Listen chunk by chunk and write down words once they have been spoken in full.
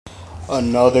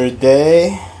Another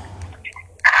day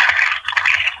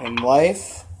in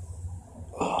life.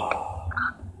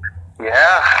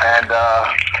 Yeah, and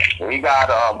we got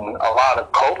a lot of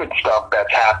COVID stuff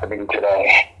that's happening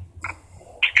today.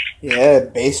 Yeah,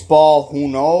 baseball, who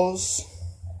knows?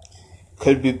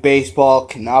 Could be baseball,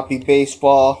 cannot be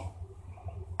baseball.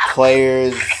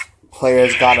 Players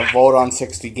gotta vote on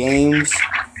 60 games.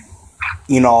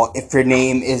 You know, if your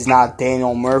name is not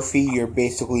Daniel Murphy, you're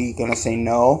basically gonna say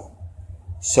no.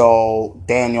 So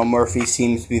Daniel Murphy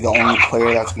seems to be the only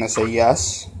player that's gonna say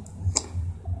yes.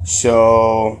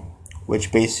 So,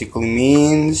 which basically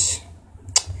means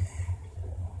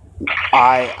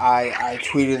I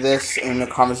tweeted this in a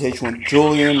conversation with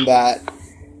Julian that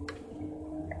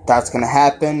that's gonna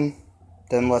happen.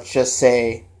 Then let's just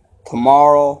say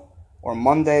tomorrow or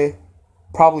Monday,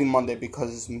 probably Monday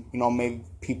because maybe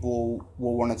people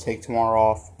will want to take tomorrow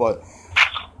off. But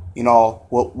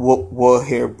we'll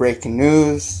hear breaking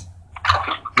news.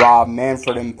 Rob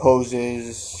Manfred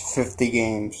imposes 50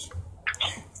 games,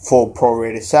 full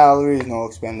prorated salaries, no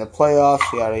expanded playoffs,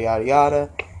 yada yada yada.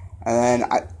 And then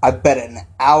I bet an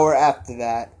hour after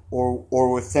that,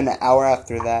 or within an hour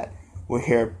after that, we'll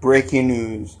hear breaking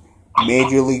news.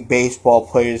 Major League Baseball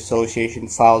Players Association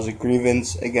files a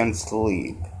grievance against the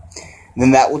league.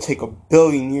 Then that will take 1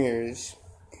 billion years,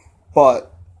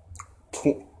 but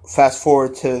fast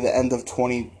forward to the end of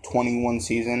 2021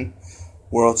 season,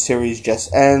 World Series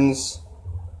just ends,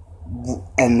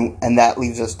 and that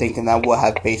leaves us thinking that we'll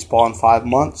have baseball in 5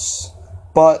 months.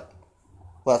 But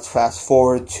let's fast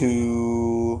forward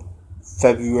to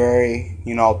February.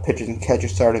 Pitchers and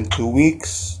catchers start in 2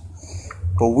 weeks,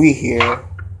 but we hear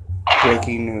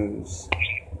breaking news.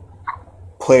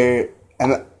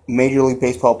 Major League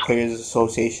Baseball Players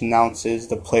Association announces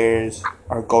the players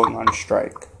are going on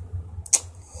strike.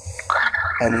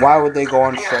 And why would they go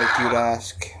on strike, you'd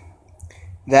ask?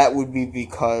 That would be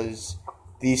because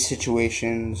these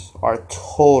situations are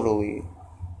totally,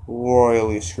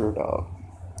 royally screwed up.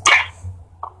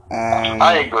 And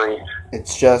I agree.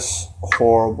 It's just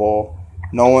horrible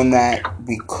knowing that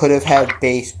we could have had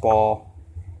baseball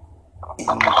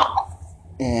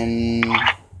in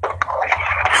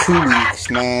 2 weeks,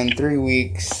 man, 3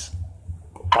 weeks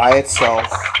by itself.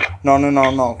 No.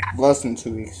 Less than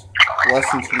 2 weeks. Less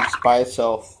than 2 weeks by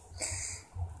itself.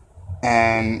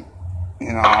 And,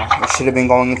 it should have been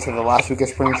going into the last week of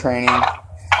spring training.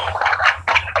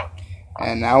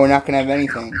 And now we're not going to have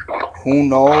anything. Who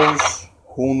knows?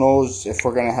 Who knows if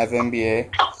we're going to have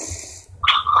NBA?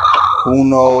 Who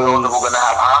knows? Who knows if we're going to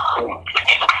have hockey?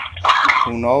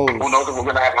 Who knows? Who knows if we're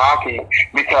going to have hockey?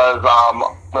 Because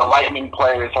the Lightning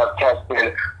players have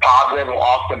tested positive.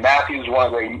 Austin Matthews, one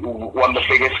of the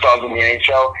biggest stars in the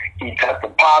NHL, he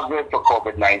tested positive for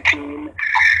COVID-19.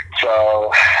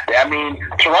 So, I mean,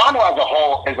 Toronto as a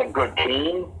whole is a good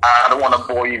team. I don't want to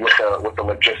bore you with the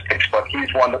logistics, but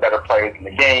he's one of the better players in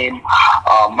the game.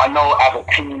 I know as a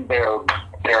team they're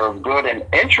good, and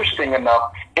interesting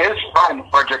enough, his friend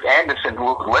Frederick Anderson, who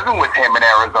was living with him in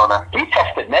Arizona, he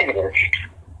tested negative.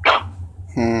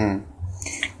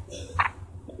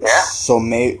 Yeah. So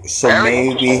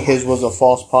maybe his was a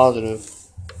false positive.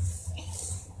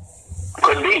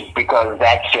 Could be, because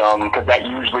that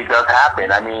usually does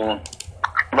happen. I mean,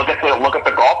 look at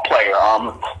the golf player.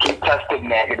 He tested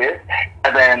negative,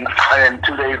 and then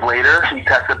 2 days later he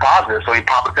tested positive. So he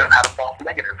probably could have had a false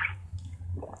negative.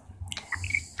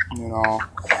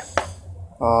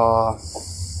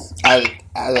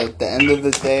 At the end of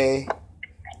the day,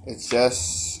 it's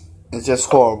just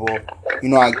horrible.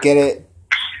 I get it.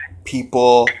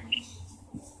 People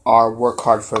work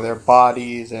hard for their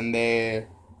bodies, and they're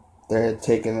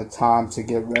taking the time to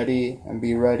get ready and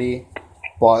be ready.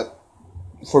 But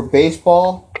for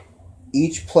baseball,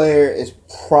 each player is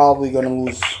probably going to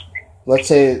lose. Let's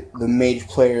say the major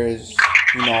players,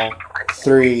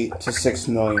 3 to 6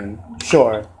 million.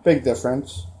 Sure, big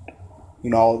difference.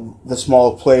 The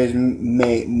smaller players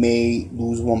may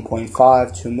lose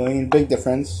 1.5, 2 million. Big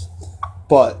difference.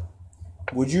 But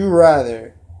would you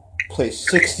rather play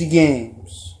 60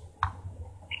 games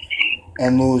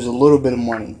and lose a little bit of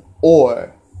money,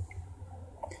 or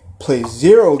play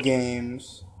 0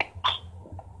 games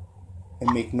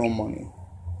and make no money?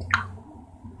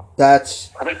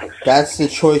 That's the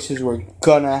choices we're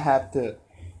gonna have to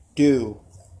do.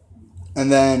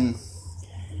 And then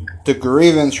the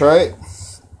grievance, right?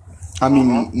 I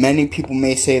mean, many people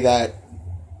may say that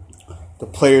the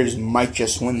players might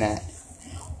just win that.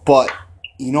 But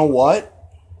you know what?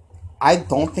 I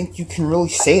don't think you can really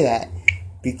say that,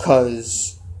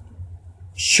 because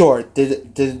sure,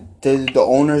 did the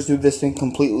owners do this thing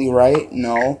completely right?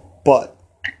 No, but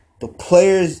the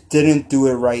players didn't do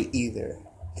it right either.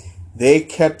 They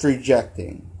kept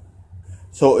rejecting.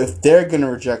 So if they're going to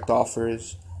reject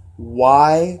offers,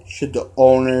 why should the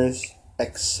owners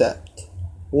accept?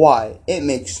 Why? It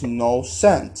makes no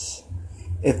sense.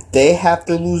 If they have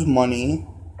to lose money,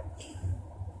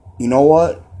 you know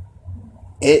what?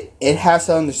 It has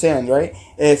to understand, right?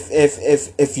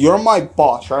 If you're my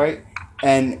boss, right?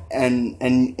 And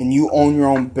you own your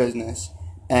own business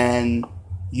and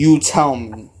you tell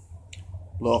me,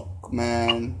 look,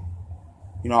 man,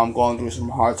 I'm going through some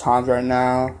hard times right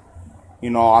now.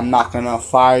 I'm not gonna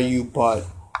fire you, but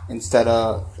instead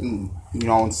of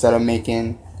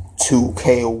making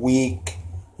 $2K a week,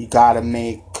 you gotta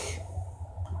make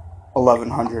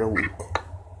 $1,100 a week,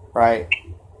 right?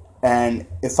 And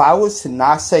if I was to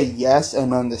not say yes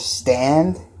and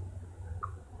understand,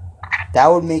 that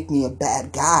would make me a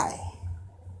bad guy.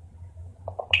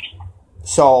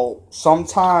 So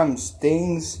sometimes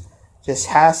things just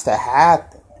has to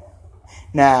happen.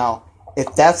 Now,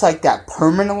 if that's like that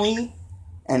permanently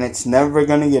and it's never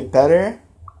gonna get better,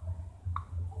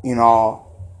 I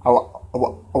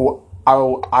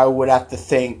would have to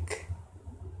think,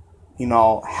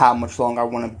 how much longer I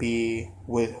want to be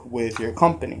with your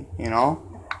company,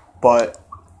 But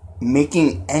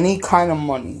making any kind of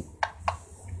money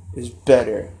is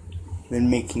better than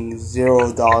making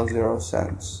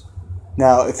 $0.00.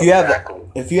 Now, if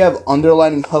you have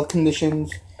underlying health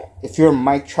conditions, if you're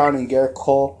Mike Trout and Garrett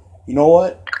Cole, you know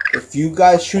what? If you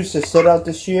guys choose to sit out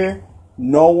this year,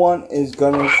 no one is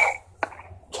gonna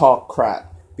talk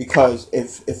crap, because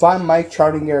if I'm Mike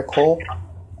Trout and Garrett Cole,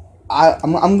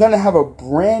 I'm gonna have a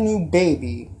brand new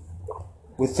baby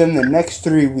within the next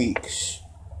 3 weeks.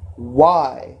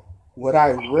 Why would I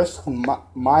risk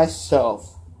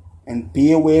myself and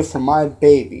be away from my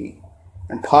baby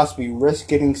and possibly risk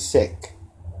getting sick,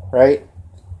 right?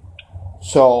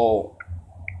 So,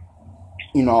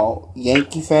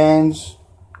 Yankee fans,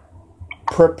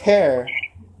 prepare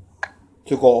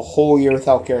to go a whole year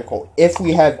without Garrett Cole if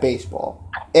we have baseball.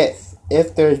 If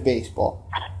there's baseball.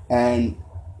 And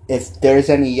if there's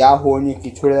any Yahoo or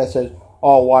Yankee Twitter that says,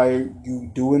 "Oh, why are you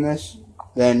doing this?"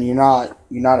 then you're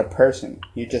not a person.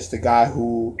 You're just a guy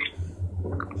who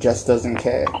just doesn't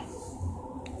care.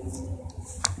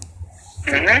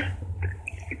 Mm-hmm.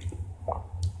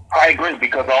 I agree,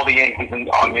 because all the Yankees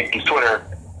on Yankees Twitter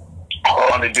all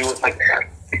want to do is like,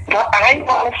 but I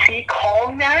want to see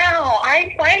Cole now.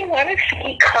 I want to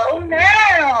see Cole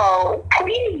now.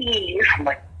 Please. I'm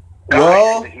like,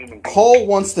 well, Cole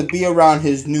wants to be around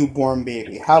his newborn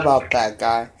baby. How about that,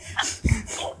 guy?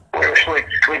 Wait,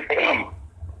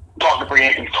 talking for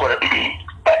Yankees Twitter.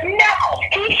 But no,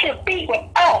 he should be with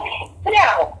us.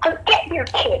 No, forget your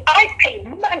kid. I pay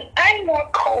money. I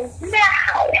want Cole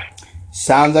now.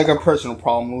 Sounds like a personal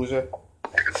problem, loser.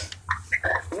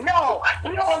 No,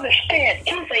 you don't understand.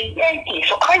 He's a Yankee,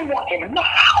 so I want him now.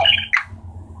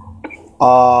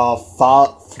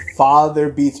 Father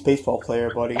beats baseball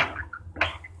player, buddy.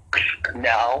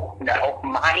 No,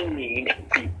 my need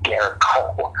beat Garrett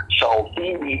Cole, so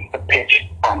he needs to pitch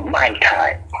on my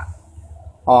time.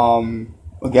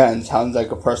 Again, sounds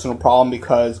like a personal problem,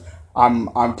 because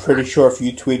I'm pretty sure if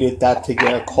you tweeted that to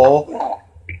Garrett Cole,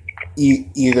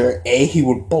 either A, he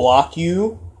would block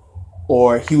you,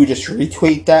 or he would just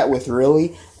retweet that with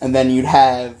 "really," and then you'd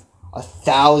have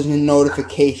 1,000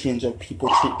 notifications of people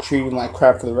treating like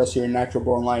crap for the rest of your natural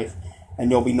born life,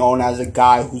 and you'll be known as a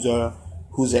guy who's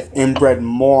an inbred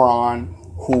moron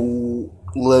who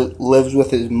lives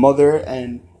with his mother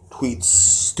and tweets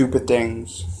stupid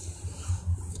things.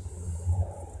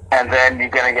 And then you're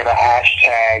gonna get a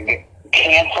hashtag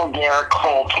cancel Garrett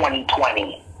Cole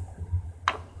 2020.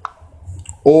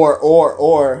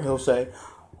 Or he'll say,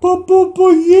 but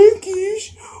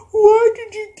Yankees, why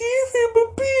did you give him a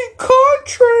big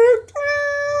contract?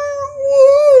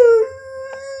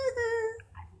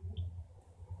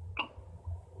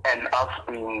 And us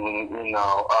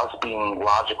being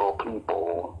logical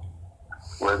people,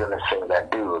 we're gonna say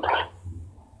that, dude,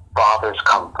 fathers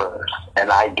come first,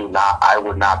 and I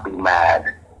would not be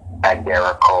mad at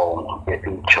Garrett Cole if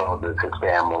he chooses his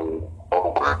family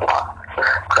over us.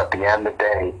 But at the end of the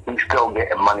day, he's still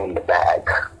getting money in the bag.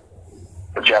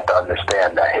 But you have to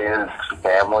understand that his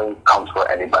family comes for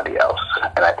anybody else,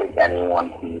 and I think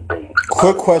anyone he thinks.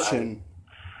 Quick question.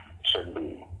 Should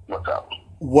be. What's up?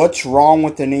 What's wrong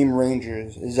with the name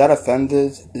Rangers? Is that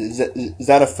offended? Is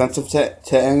that offensive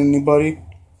to anybody?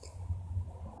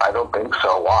 I don't think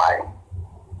so. Why?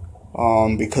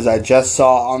 Because I just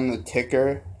saw on the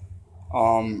ticker,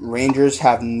 Rangers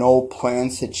have no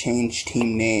plans to change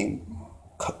team name.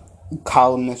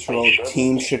 Columnist wrote,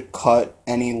 teams should cut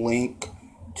any link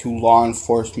to law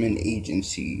enforcement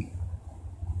agency.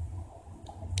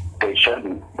 They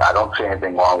shouldn't. I don't see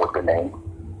anything wrong with the name.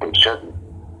 They shouldn't.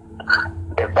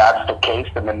 If that's the case,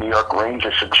 then the New York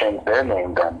Rangers should change their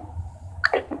name then,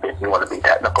 if you want to be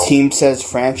technical. Team says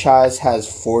franchise has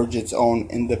forged its own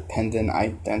independent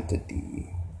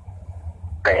identity.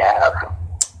 They have.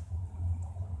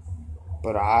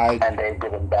 And they've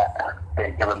given back.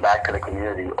 They've given back to the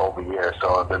community over years.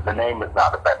 So the name is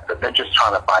not offensive. They're just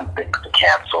trying to find things to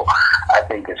cancel. I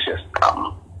think it's just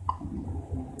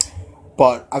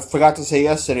But I forgot to say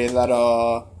yesterday that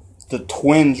the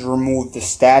Twins removed the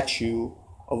statue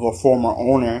of a former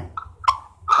owner.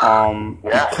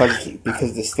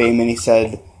 Because the statement he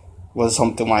said was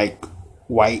something like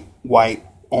white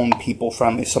owned people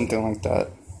friendly, something like that.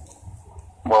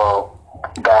 Well,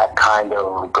 that kind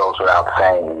of goes without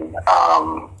saying.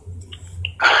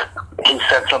 He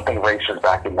said something racist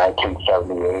back in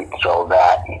 1978, so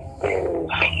that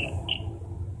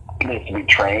needs to be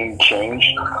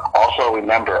changed. Also,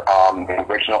 remember, the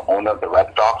original owner of the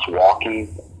Red Sox, Walkie,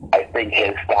 I think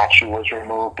his statue was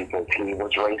removed because he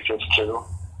was racist too.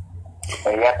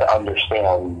 And you have to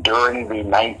understand, during the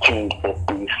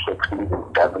 1950s, 60s, and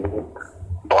 70s,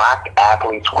 black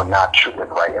athletes were not treated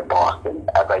right in Boston.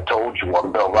 As I told you,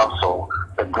 on Bill Russell,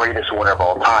 the greatest winner of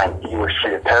all time, he was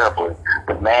treated terribly.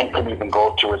 The man couldn't even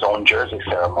go to his own jersey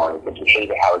ceremony because he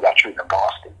hated how he got treated in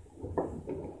Boston.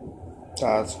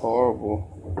 That's horrible.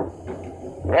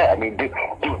 Yeah, I mean, dude,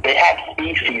 they had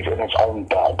feces in his own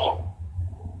bed.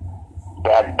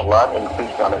 They had blood and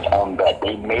feces on his own bed.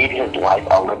 They made his life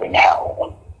a living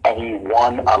hell. And he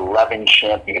won 11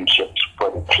 championships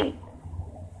for the team.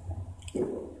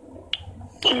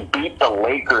 He beat the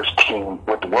Lakers team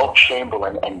with Wilt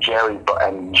Chamberlain and Jerry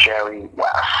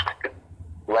West.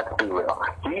 Let's be real.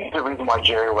 He's the reason why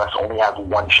Jerry West only has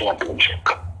one championship.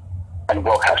 And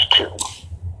Wilt has two.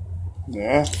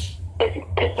 Yeah. If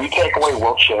you take away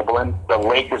Wilt Chamberlain, the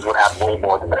Lakers would have way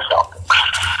more than the Celtics.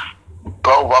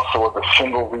 Bill Russell was the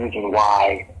single reason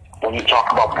why, when you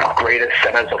talk about the greatest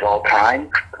centers of all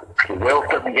time, Wilt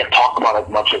doesn't get talked about as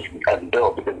much as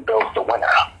Bill, because Bill's the winner.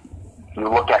 You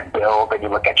look at Bill, then you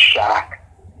look at Shaq,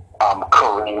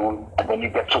 Kareem, and then you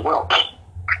get to Wilt.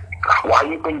 Why do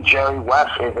you think Jerry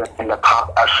West isn't in the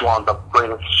top echelon of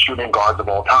greatest shooting guards of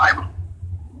all time?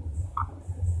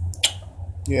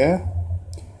 Yeah.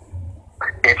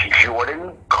 It's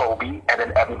Jordan, Kobe, and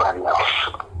then everybody else.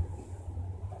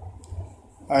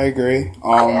 I agree.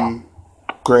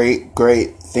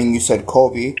 Great thing you said,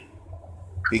 Kobe,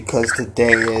 because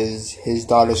today is his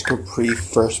daughter's Capri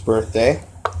first birthday.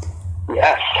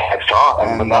 Yes, I saw.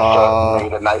 And Vanessa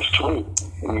made a nice tweet.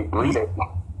 You read it.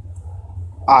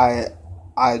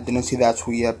 I didn't see that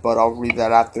tweet yet, but I'll read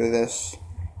that after this.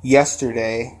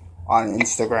 Yesterday on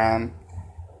Instagram,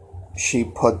 she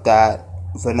put that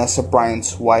Vanessa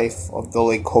Bryant's wife of the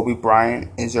late Kobe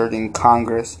Bryant is urging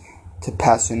Congress to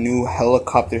pass a new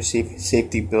helicopter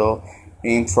safety bill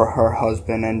named for her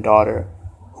husband and daughter,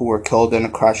 who were killed in a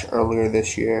crash earlier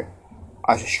this year.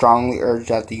 I strongly urge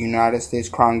that the United States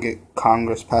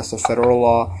Congress pass a federal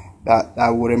law that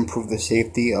would improve the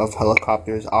safety of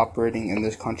helicopters operating in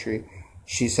this country,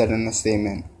 she said in a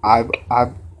statement.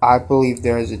 I believe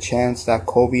there is a chance that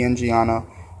Kobe and Gianna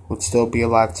would still be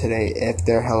alive today if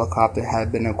their helicopter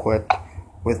had been equipped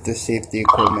with the safety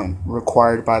equipment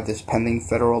required by this pending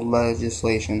federal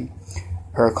legislation.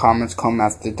 Her comments come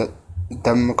after the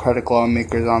Democratic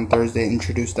lawmakers on Thursday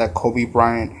introduced that Kobe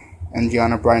Bryant and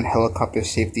Gianna Bryant Helicopter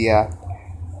Safety Act.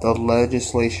 The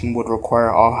legislation would require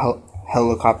all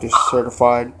helicopters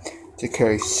certified to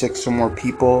carry 6 or more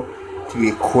people to be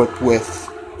equipped with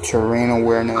terrain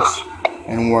awareness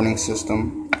and warning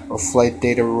system, a flight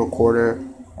data recorder,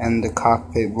 and the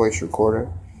cockpit voice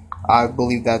recorder. I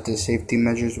believe that the safety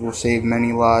measures will save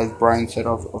many lives, Bryant said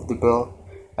of the bill.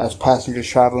 As passengers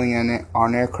traveling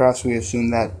on aircrafts, we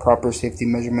assume that proper safety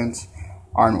measurements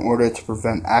are in order to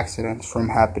prevent accidents from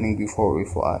happening before we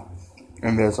fly.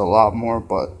 And there's a lot more,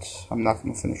 but I'm not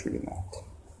going to finish reading that.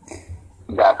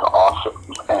 That's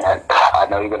awesome. And I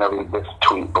know you're going to read this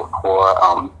tweet before.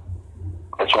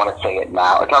 I just want to say it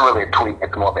now. It's not really a tweet.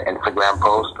 It's more of an Instagram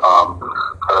post.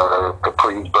 For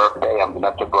Capri's birthday,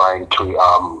 Vanessa Bryant tweet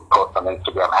post on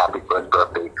Instagram. Happy first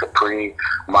birthday, Capri,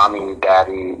 mommy,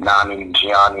 daddy, Nani,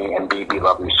 Gianni, and BB.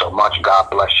 Love you so much. God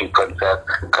bless you, Princess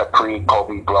Capri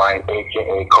Kobe Bryant,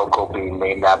 aka Coco Bean,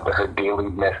 named after her dearly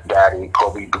missed daddy,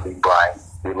 Kobe B. Bryant.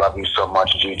 We love you so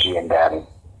much, Gigi and Daddy.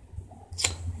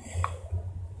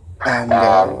 And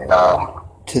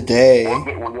today.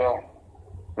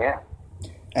 Yeah.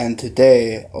 And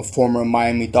today, a former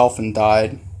Miami Dolphin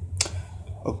died.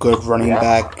 A good running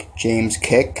back, James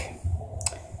Kick.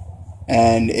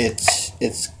 And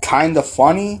it's kind of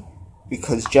funny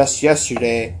because just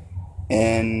yesterday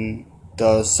in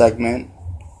the segment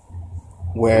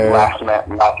where last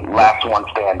one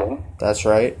standing. That's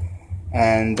right.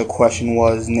 And the question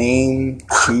was, name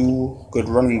 2 good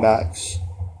running backs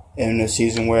in a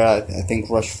season where I think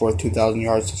rushed for 2,000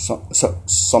 yards,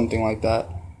 something like that.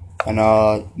 And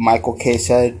Michael K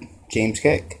said James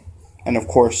Kick, and of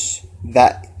course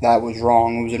that was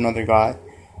wrong. It was another guy,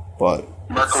 but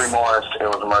Mercury Morris. It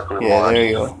was Mercury Morris. Yeah, there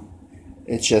you go.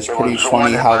 It's just pretty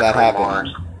funny how that happened.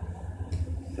 Morris.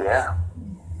 Yeah.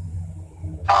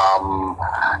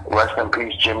 Rest in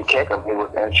peace, Jim Kick. He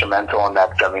was instrumental in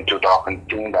that 72 Dolphins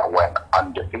team that went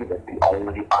undefeated, the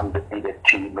only undefeated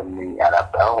team in the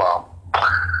NFL.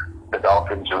 The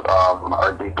Dolphins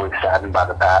are deeply saddened by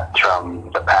the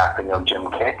passing of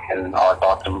Jim Kick, and our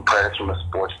thoughts and prayers from the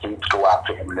sports teams go out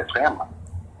to him and his family.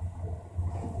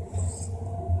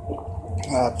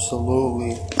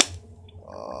 Absolutely.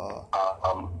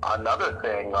 Another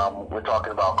thing, we're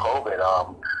talking about COVID.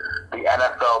 The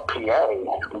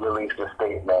NFLPA released a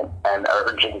statement and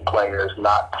urging players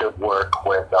not to work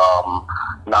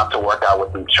out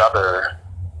with each other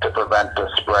to prevent the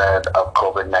spread of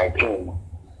COVID-19.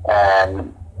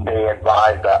 And they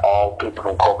advised that all people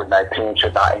from COVID-19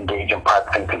 should not engage in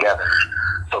practicing together.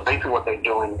 So basically what they're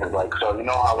doing is so you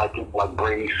know how people like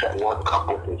Brady set World Cup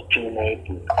with his teammates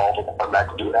and all the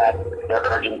quarterbacks do that? They're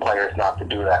urging players not to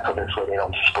do that so this way they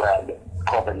don't spread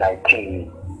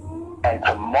COVID-19. And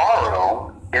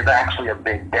tomorrow is actually a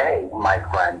big day, my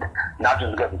friend. Not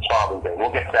just because it's Father's Day.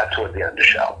 We'll get to that towards the end of the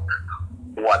show.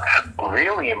 What's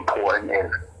really important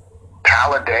is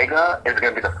Talladega is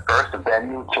going to be the first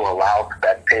venue to allow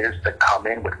spectators to come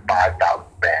in with 5,000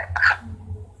 fans.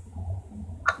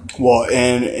 Well,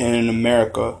 in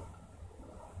America.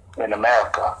 In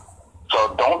America.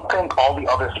 So don't think all the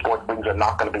other sports leagues are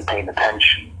not going to be paying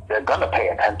attention. They're going to pay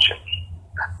attention.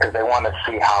 Because they want to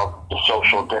see how the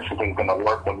social distancing is going to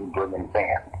work when you bring in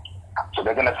fans. So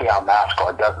they're going to see how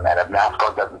NASCAR does that. If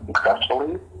NASCAR does it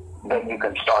successfully, then you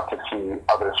can start to see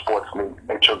other sports leagues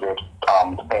introduce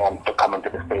fans to come into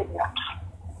the stadiums.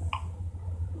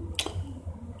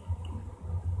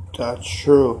 That's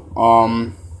true.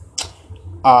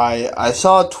 I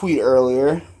saw a tweet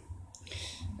earlier,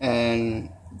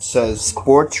 and it says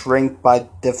sports ranked by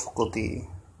difficulty.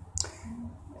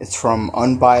 It's from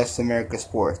Unbiased America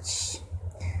Sports.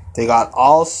 They got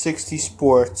all 60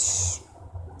 sports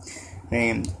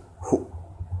named.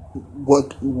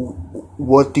 What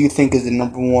do you think is the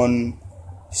number 1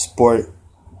 sport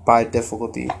by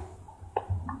difficulty?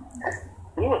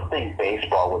 You would think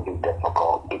baseball would be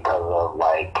difficult because of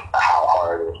how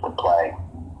hard it is to play.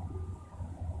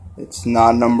 It's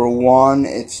not number 1.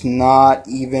 It's not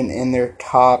even in their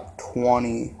top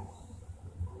 20.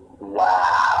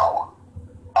 Wow.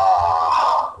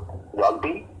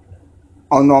 Rugby?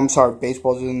 Oh no, I'm sorry.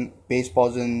 Baseball's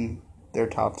in their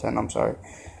top 10. I'm sorry.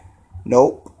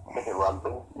 Nope. Is it rugby?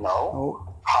 No. Nope.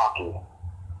 Hockey?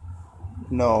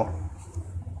 No.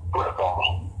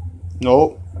 Football?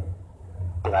 Nope.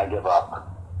 Did I give up?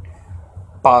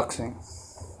 Boxing.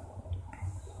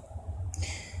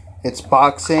 It's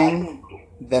boxing,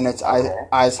 then it's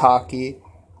ice hockey,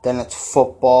 then it's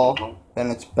football,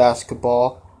 then it's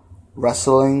basketball,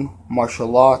 wrestling,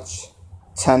 martial arts,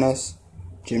 tennis,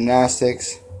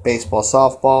 gymnastics, baseball,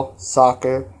 softball,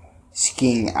 soccer,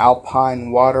 skiing,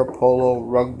 alpine, water polo,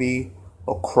 rugby,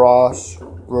 lacrosse,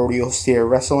 rodeo steer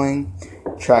wrestling,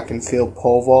 track and field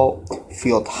pole vault,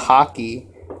 field hockey,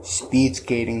 speed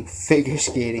skating, figure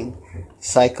skating,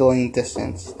 cycling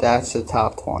distance. That's the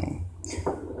top 20.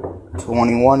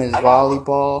 21 is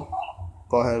volleyball.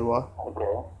 Go ahead, what? Okay.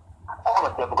 I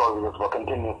have a difficulty with this, but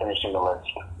continue finishing the list.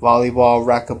 Volleyball,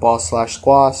 racquetball /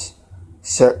 squash,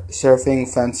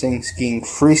 surfing, fencing, skiing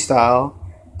freestyle,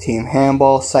 team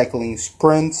handball, cycling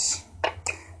sprints,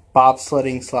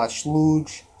 bobsledding /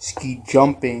 luge, ski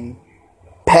jumping,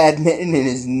 badminton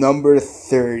is number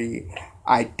 30.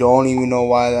 I don't even know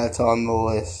why that's on the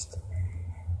list.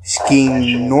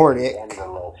 Skiing Nordic,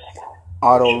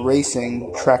 auto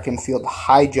racing, track and field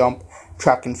high jump,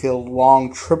 track and field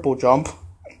long triple jump,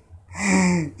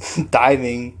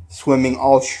 diving, swimming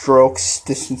all strokes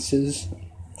distances,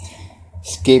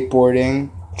 skateboarding,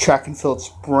 track and field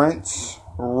sprints,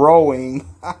 rowing,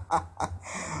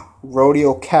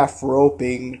 rodeo calf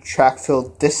roping, track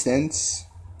field distance,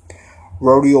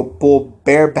 rodeo bull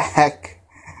bareback,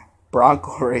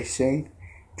 bronco racing,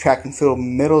 track and field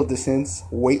middle distance,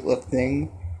 weightlifting.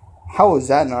 How is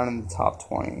that not in the top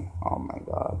 20? Oh my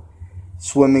god.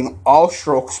 Swimming all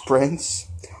stroke sprints,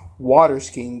 water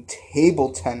skiing,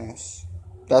 table tennis.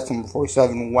 That's number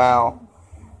 47. Wow.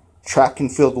 track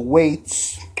and field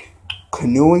weights,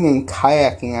 canoeing and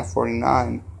kayaking at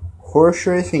 49, horse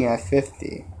racing at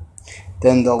 50.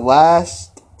 Then the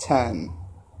last 10.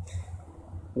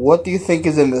 What do you think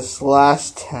is in this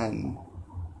last 10?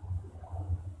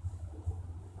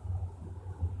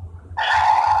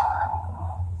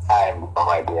 I have no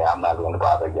idea. I'm not going to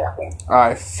bother guessing.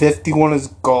 Alright, 51 is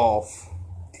golf.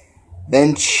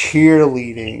 Then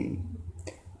cheerleading.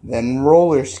 Then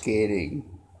roller skating.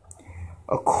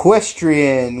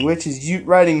 Equestrian, which is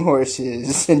riding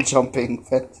horses and jumping.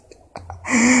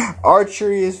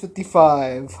 Archery is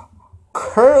 55.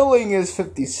 Curling is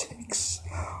 56.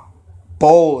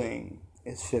 Bowling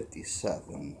is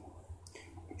 57.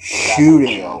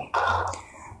 Shooting.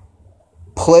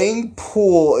 Playing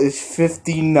pool is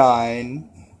 59.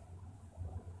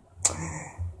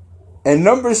 And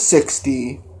number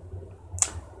 60,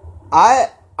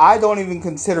 I don't even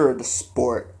consider it a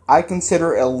sport. I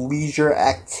consider it a leisure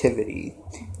activity.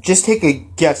 Just take a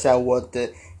guess at what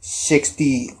the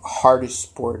 60 hardest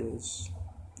sport is.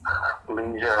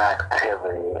 Leisure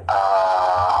activity.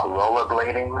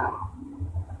 Rollerblading?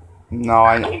 No,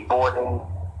 skateboarding?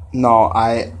 No,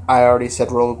 I already said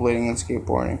rollerblading and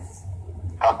skateboarding.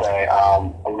 Okay, a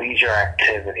leisure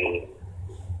activity.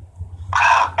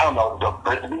 I don't know, the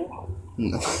frisbee?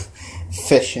 No.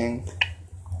 Fishing.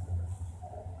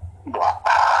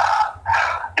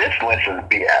 This list is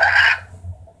BS.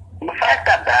 The fact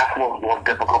that basketball is more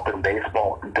difficult than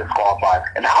baseball disqualifies,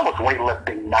 and how was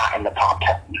weightlifting not in the top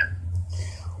 10?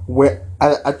 Where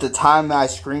at the time that I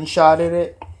screenshotted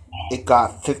it, it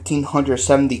got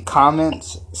 1,570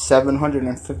 comments,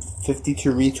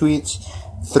 752 retweets,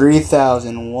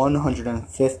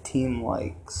 3,115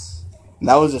 likes. And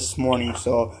that was this morning,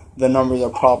 so the numbers are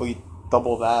probably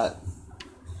double that.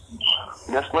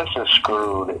 This list is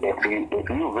screwed if you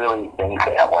really think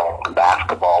that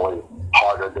basketball is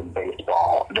harder than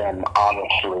baseball, then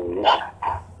honestly,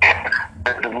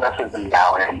 the list is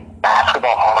down.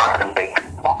 Basketball harder than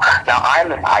baseball. Now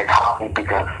I'm an ice hockey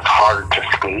because it's harder to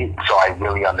skate, so I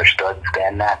really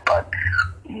understand that. But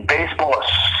baseball is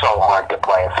so hard to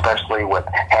play, especially with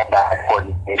hand-eye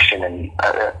coordination, and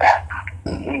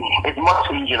it's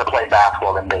much easier to play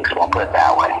basketball than baseball. Put it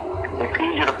that way. It's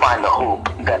easier to find the hoop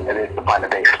than it is to find a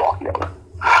baseball field.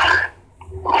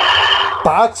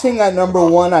 Boxing at number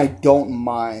 1, I don't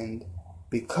mind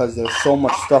because there's so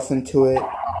much stuff into it.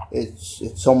 It's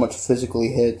so much physically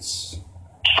hits.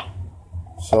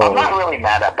 So I'm not really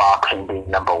mad at boxing being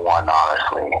number 1,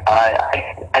 honestly.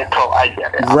 I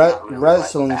get it.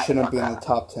 Wrestling shouldn't be in the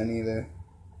top 10 either.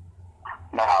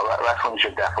 No, wrestling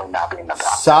should definitely not be in the top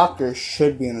 10. Soccer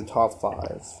should be in the top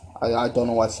 5. I don't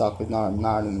know why soccer's not in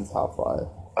the top 5.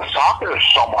 Soccer is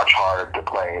so much harder to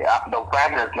play. The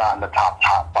fact that it's not in the top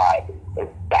 5 is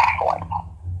baffling.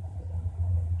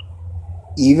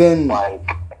 Even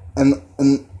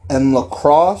and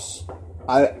lacrosse,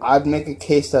 I'd make a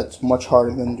case that's much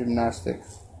harder than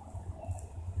gymnastics.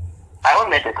 I would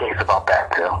make a case about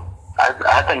that too.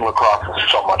 I think lacrosse is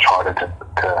so much harder to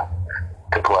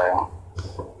play.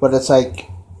 But it's like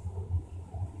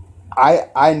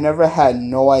I never had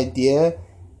no idea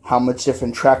how much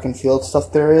different track and field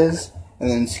stuff there is, and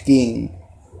then skiing.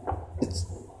 It's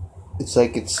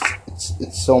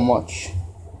so much.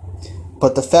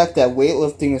 But the fact that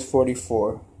weightlifting is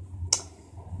 44,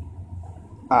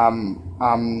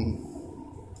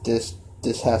 this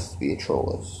has to be a troll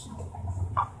list.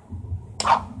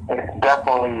 It's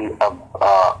definitely a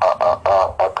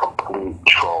complete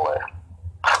troll list.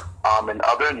 In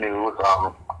other news,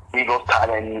 Eagles tight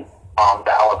end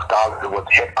Dallas Goedert was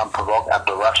hit unprovoked at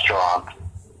the restaurant,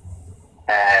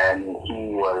 and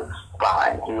he was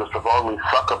fine. He was supposedly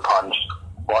sucker punched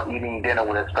while eating dinner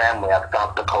with his family at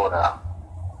South Dakota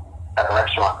at a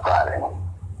restaurant Friday.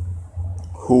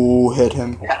 Who hit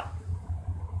him? Yeah.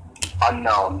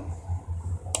 Unknown.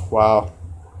 Wow.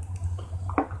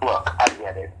 Look, I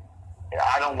get it.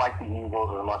 I don't like the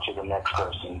Eagles as much as the next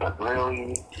person, but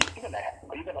really,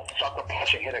 are you gonna sucker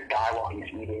punch and hit a guy while he's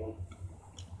eating?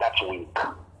 That's weak.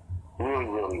 Really,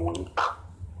 really weak.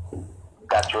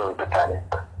 That's really pathetic.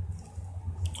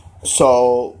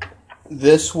 So,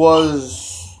 this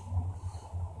was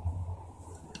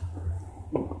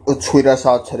a tweet I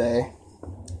saw today,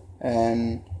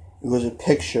 and it was a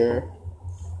picture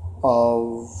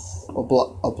of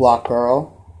a black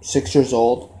girl, 6 years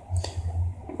old,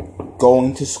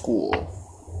 going to school,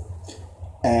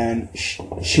 and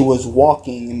she was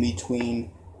walking in between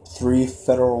 3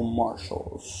 federal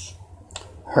marshals.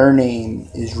 Her name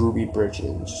is Ruby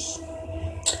Bridges.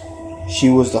 She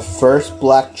was the first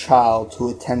black child to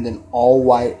attend an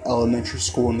all-white elementary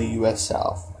school in the U.S.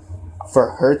 South.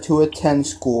 For her to attend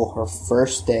school her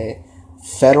first day,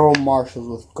 federal marshals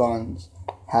with guns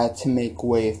had to make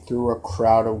way through a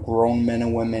crowd of grown men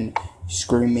and women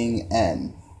screaming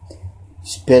and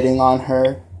spitting on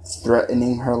her,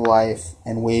 threatening her life,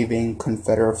 and waving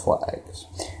Confederate flags.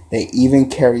 They even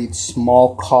carried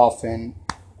small coffin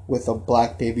with a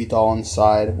black baby doll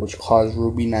inside, which caused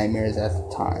Ruby nightmares at the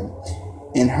time.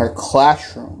 In her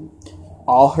classroom,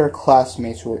 all her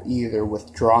classmates were either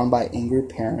withdrawn by angry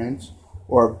parents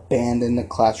or abandoned the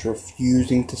class,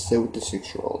 refusing to sit with the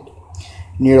 6-year-old.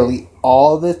 Nearly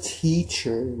all the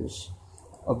teachers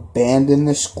abandoned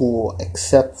the school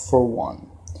except for one.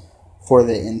 For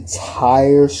the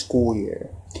entire school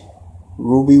year,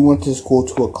 Ruby went to school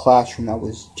to a classroom that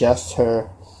was just her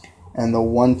and the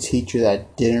one teacher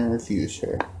that didn't refuse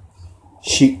her.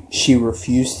 She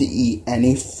refused to eat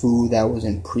any food that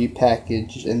wasn't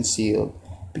prepackaged and sealed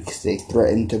because they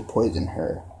threatened to poison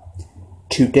her.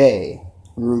 Today,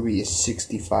 Ruby is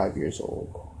 65 years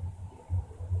old.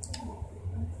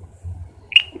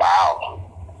 Wow.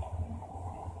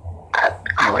 That's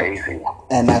crazy.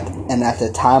 And at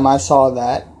the time I saw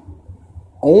that,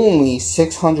 only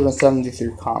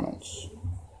 673 comments.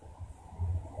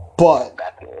 But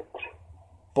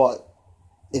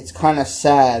it's kind of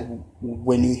sad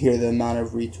when you hear the amount of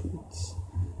retweets.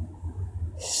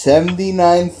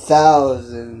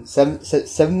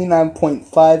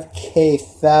 79.5k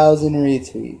thousand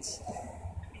retweets.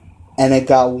 And it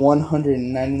got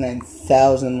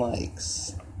 199,000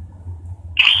 likes.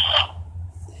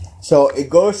 So it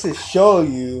goes to show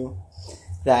you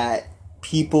that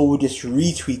people would just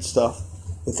retweet stuff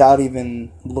without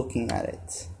even looking at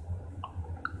it.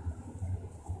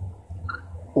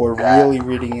 Or really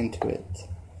reading into it.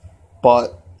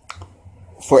 But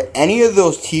for any of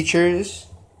those teachers,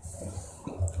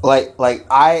 like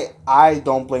I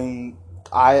don't blame,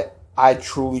 I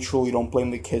truly don't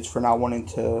blame the kids for not wanting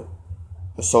to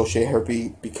associate her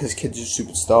because kids do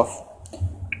stupid stuff.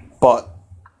 But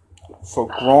for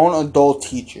grown adult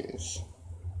teachers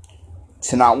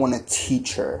to not want to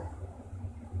teach her,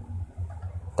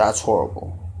 that's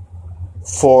horrible.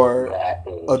 For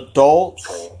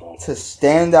adults to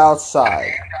stand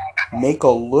outside, make a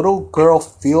little girl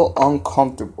feel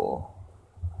uncomfortable,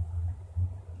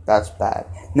 that's bad.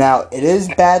 Now, it is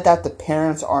bad that the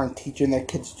parents aren't teaching their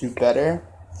kids to do better,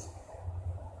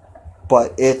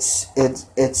 but it's a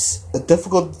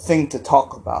difficult thing to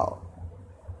talk about.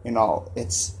 You know,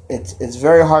 it's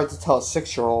very hard to tell a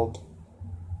 6-year-old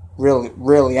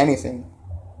really anything.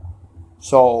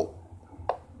 So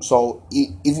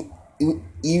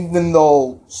even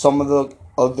though some of the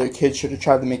other kids should have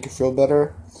tried to make you feel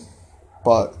better,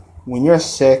 but when you're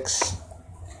 6,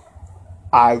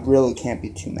 I really can't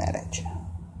be too mad at you.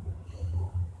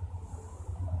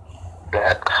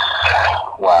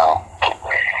 Wow.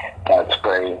 That's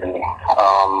crazy.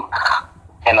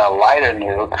 In a lighter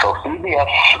note, so CBS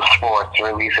Sports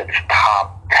released its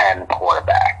top 10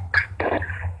 quarterbacks.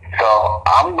 So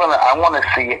I want to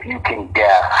see if you can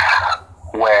guess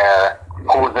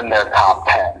who's in their top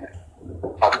 10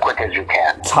 as quick as you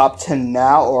can. Top 10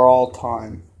 now or all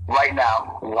time? Right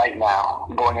now,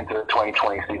 going into the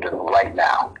 2020 season, right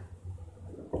now.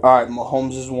 Alright,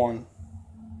 Mahomes is 1.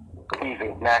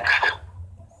 Easy. Next.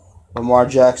 Lamar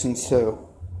Jackson's 2.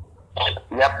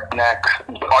 Yep, next.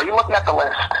 Are you looking at the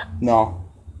list? No.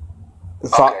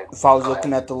 If I was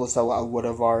looking at the list, I would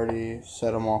have already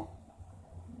said them all.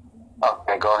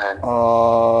 Okay, go ahead.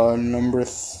 Number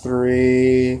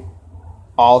 3,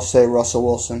 I'll say Russell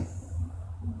Wilson.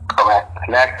 Okay,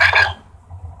 next.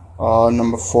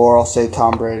 Number 4, I'll say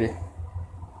Tom Brady.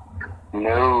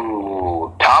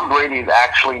 No, Tom Brady is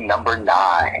actually number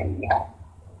 9.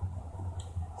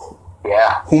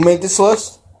 Yeah. Who made this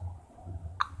list?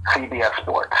 CBS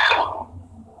Sports.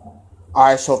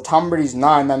 Alright, so if Tom Brady's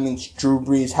 9, that means Drew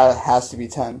Brees has to be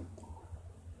 10.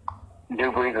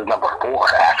 Drew Brees is number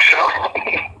 4,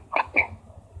 actually.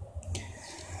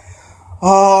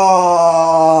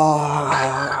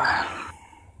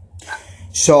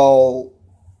 So,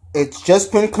 it's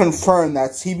just been confirmed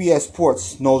that CBS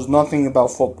Sports knows nothing about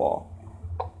football.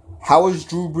 How is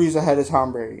Drew Brees ahead of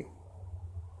Tom Brady?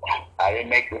 I didn't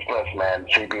make this list, man.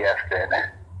 CBS did.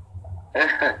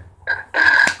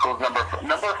 So number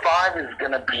 5 is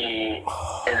going to be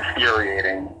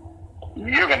infuriating.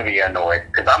 You're going to be annoyed,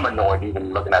 because I'm annoyed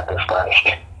even looking at this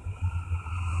list.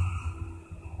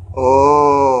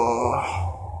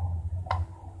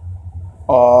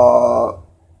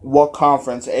 What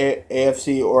conference?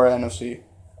 AFC or NFC?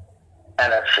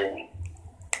 NFC.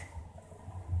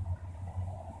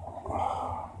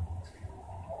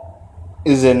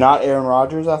 Is it not Aaron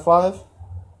Rodgers at 5?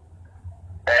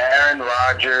 Aaron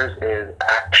Rodgers is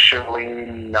actually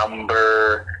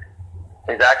number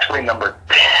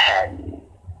 10.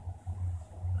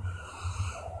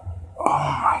 Oh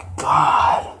my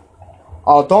God.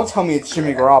 Oh, don't tell me it's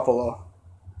Jimmy Garoppolo.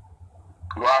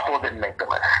 Garoppolo didn't make the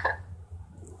list.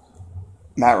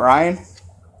 Matt Ryan?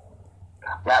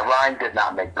 Matt Ryan did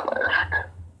not make the list.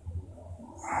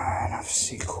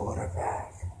 NFC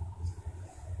quarterback.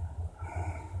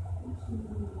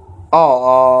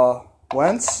 Oh,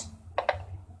 Wentz?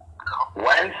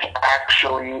 Wentz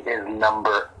actually is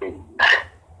number 8.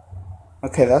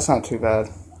 Okay, that's not too bad.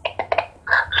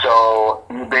 So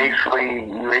you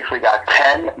basically got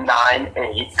 10, 9,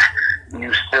 8.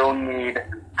 You still need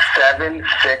 7,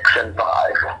 6, and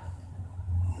 5.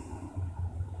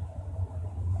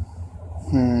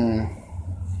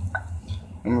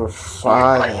 Number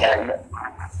 5.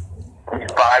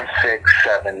 5, 6,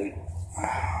 7.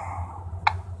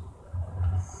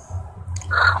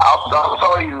 I'll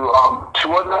tell you,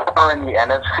 2 of them are in the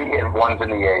NFC and 1's in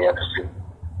the AFC.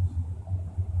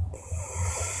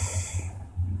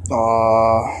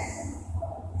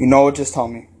 You know what? Just tell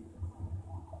me.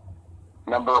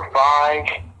 Number 5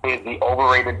 is the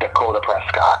overrated Dakota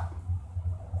Prescott.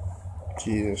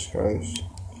 Jesus Christ.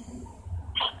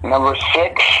 Number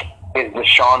 6 is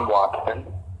Deshaun Watson.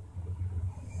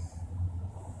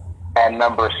 And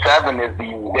number 7 is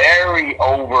the very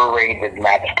overrated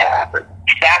Matt Stafford.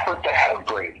 Stafford's ahead of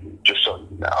Brady, just so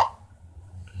you know.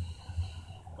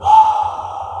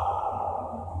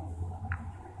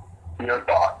 Your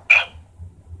thoughts?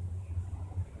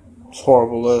 It's a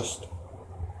horrible list.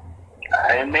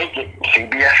 I didn't make it.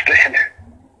 CBS did.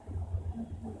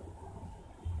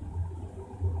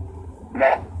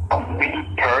 Now, me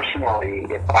personally,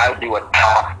 if I do a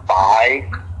top 5,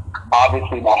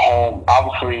 obviously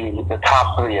the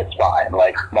top 3 is fine.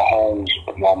 Like Mahomes,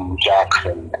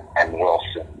 Jackson, and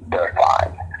Wilson, they're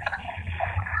fine.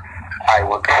 I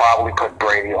would probably put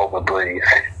Brady over Breeze,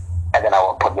 and then I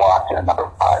would put Watson at number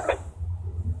 5.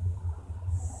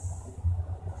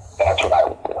 That's what I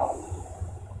would do.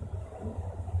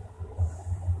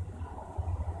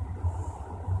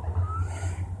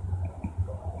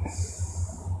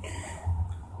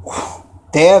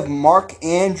 They have Mark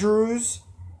Andrews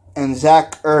and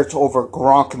Zach Ertz over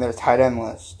Gronk in their tight end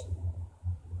list.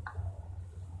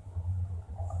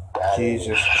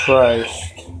 Jesus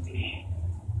Christ.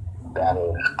 That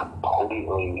is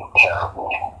completely terrible.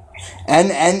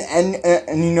 And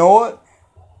you know what?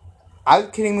 I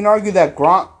can't even argue that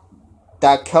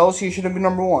Kelce should have been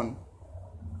number 1.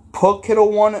 Put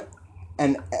Kittle 1,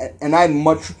 and I'd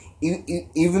much,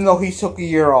 even though he took a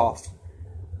year off,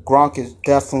 Gronk is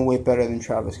definitely way better than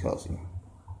Travis Kelce.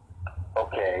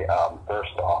 Okay,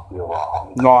 first off, you're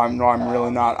wrong. No, I'm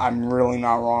really not. I'm really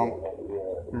not wrong.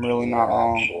 I'm really not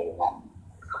wrong.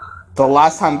 The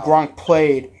last time Gronk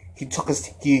played, he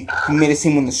made his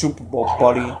team win the Super Bowl,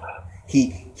 buddy.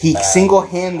 He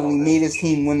single-handedly made his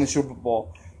team win the Super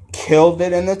Bowl. Killed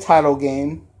it in the title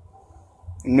game.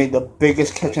 And made the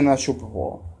biggest catch in that Super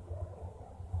Bowl.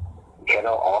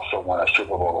 Kittle also won a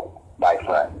Super Bowl, my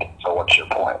friend. So what's your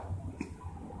point?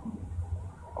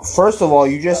 First of all,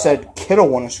 you just said Kittle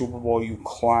won a Super Bowl, you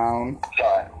clown.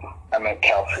 Sorry, I meant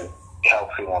Kelce.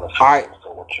 Kelce won a Super Bowl,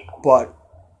 so what's your point? But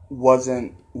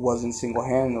wasn't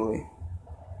single-handedly.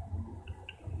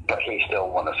 But he still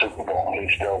won a Super Bowl. He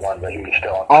still won, but he was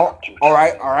still on all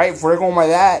right. If we're going by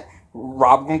that,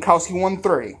 Rob Gronkowski won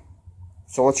 3.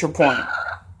 So what's your point?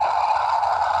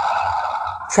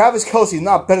 Travis Kelce's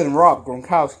not better than Rob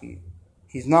Gronkowski.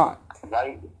 He's not.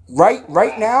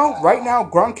 Right now,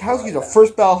 Gronkowski's a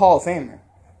first ballot Hall of Famer.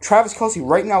 Travis Kelce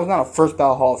right now is not a first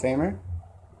ballot Hall of Famer.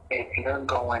 If you're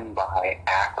going by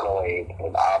accolades,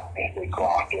 then obviously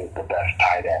Gronk is the best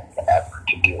tight end ever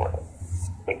to do it.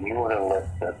 If you were to list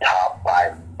the top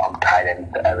 5 tight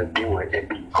ends to ever do it, it'd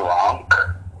be Gronk,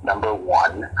 number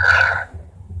 1.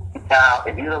 Now,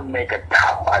 if you don't make a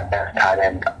top 5 best tight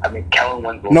end, I mean, Kellen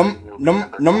Winslow.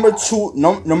 Number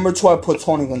two, I put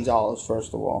Tony Gonzalez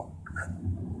first of all.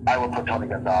 I would put Tony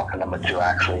Gonzalez at number 2,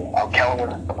 actually. Kellen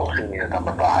Winslow Senior at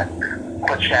number 5.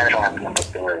 Put Shannon at number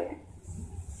 3.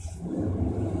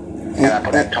 And I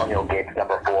put Antonio Gates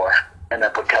number 4. And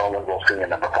then put Kellen Winslow Senior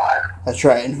number 5. That's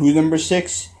right. And who's number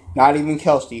 6? Not even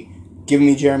Kelce. Give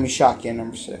me Jeremy Shockey at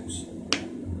number 6.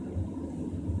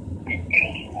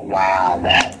 Wow,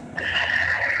 that.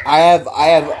 I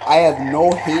have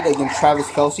no hate against Travis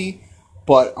Kelce,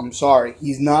 but I'm sorry,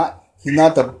 he's not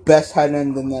the best tight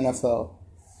end in the NFL.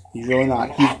 He's really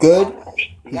not. He's good,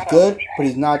 but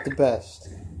he's not the best.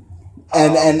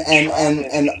 And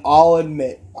I'll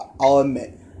admit,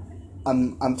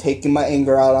 I'm taking my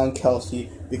anger out on Kelce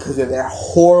because of their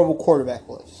horrible quarterback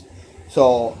list.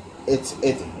 So it's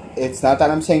not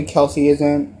that I'm saying Kelsey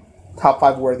isn't top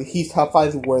 5 worthy. He's top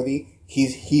 5 worthy.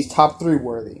 He's top 3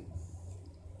 worthy.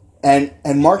 And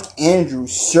Mark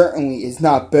Andrews certainly is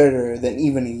not better than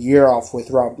even a year off with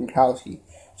Rob Gronkowski.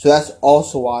 So that's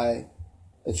also why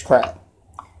it's crap.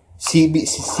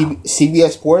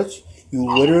 CBS Sports, you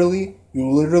literally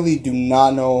do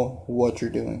not know what you're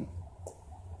doing.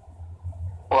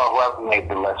 Well, whoever made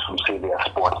the list from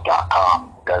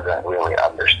CBSSports.com doesn't really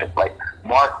understand. Like,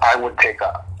 Mark, I would take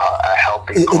a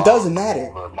healthy. It doesn't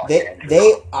matter.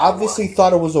 They obviously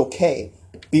thought it was okay.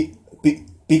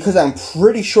 Because I'm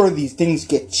pretty sure these things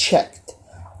get checked.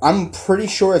 I'm pretty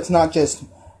sure it's not just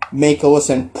make a list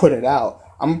and put it out.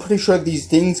 I'm pretty sure these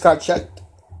things got checked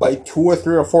by 2 or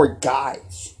 3 or 4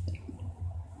 guys.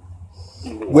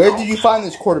 Where did you find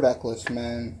this quarterback list,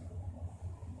 man?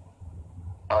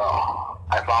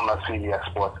 I found on CBS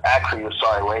Sports. Actually,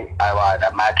 sorry, wait, I lied.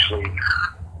 I'm actually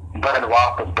Ben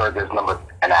Roethlisberger's number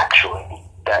 10. Actually,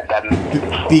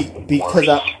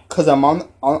 because I'm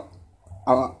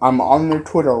on their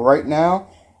Twitter right now,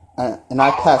 and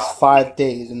I passed 5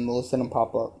 days and the list didn't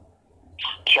pop up.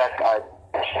 Check. I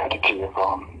sent it to your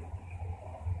phone.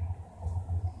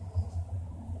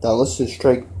 That list is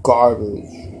straight garbage.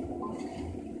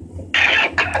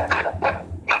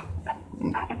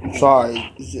 I'm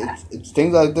sorry, it's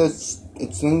things like this.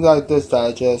 It's things like this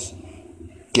that just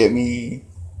get me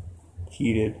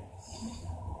heated.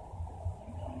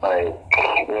 Like,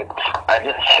 I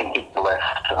just sent you the list.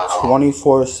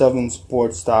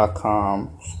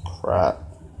 247sports.com.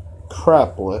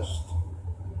 Crap list.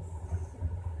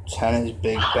 10 is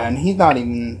Big Ben. He's not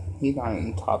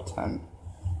even top 10.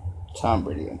 Tom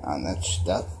Brady, and that's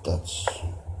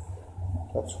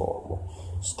horrible.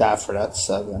 Stafford at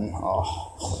 7.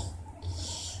 Oh.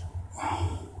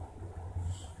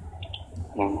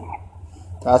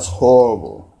 That's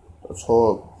horrible.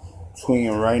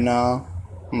 Tweeting right now.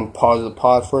 I'm gonna pause the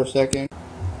pod for a second.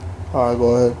 Alright,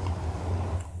 go ahead.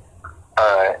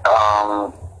 Alright,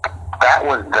 that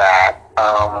was that.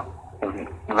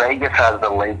 Vegas has the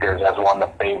Lakers as one of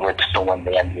the favorites to win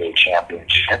the NBA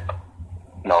championship.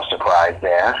 No surprise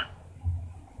there.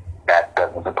 That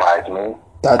doesn't surprise me.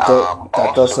 That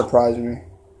does surprise me.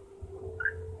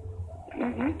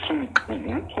 You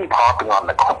keep harping on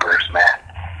the Clippers, man.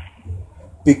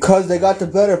 Because they got the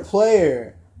better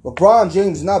player. LeBron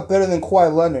James is not better than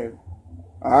Kawhi Leonard.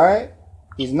 Alright?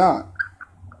 He's not.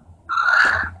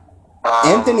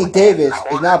 Anthony Davis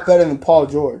is not better than Paul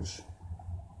George.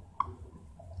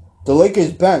 The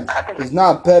Lakers bench is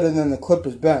not better than the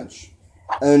Clippers bench.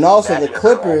 And also the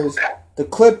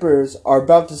Clippers are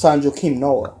about to sign Joakim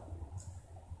Noah.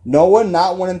 Noah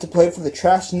not wanting to play for the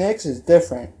trash Knicks is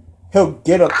different. He'll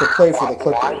get up to play for the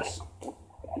Clippers.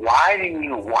 Why do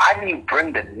you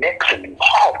bring the Knicks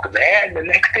involved, man? The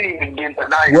Knicks didn't even get the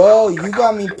night. Well, you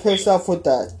got me pissed off with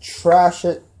that trash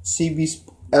at CBS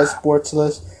Sports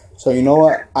list. So you know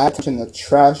what? I attention the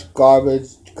trash,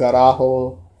 garbage,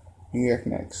 Garajo, New York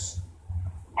Knicks.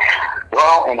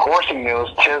 Well, in horsing news,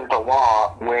 Tiz the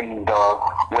Law wins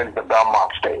the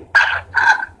Belmont Stakes.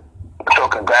 So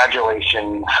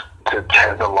congratulations to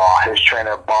Tiz the Law. His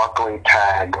trainer Barkley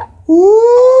Tagg.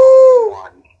 Woo!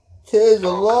 Tiz the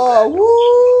Law.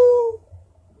 Woo!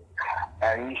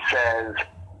 And he says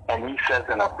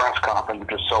in a press conference,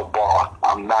 which is so boss,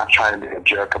 I'm not trying to be a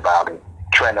jerk about it.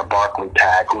 Trainer Barkley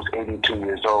Tagg, who's 82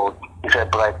 years old, he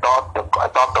said, but I thought the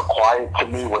quiet to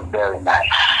me was very nice.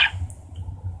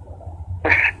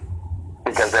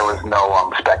 Because there was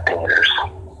no spectators.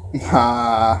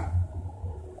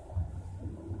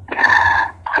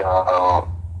 So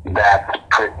that's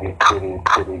pretty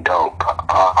dope.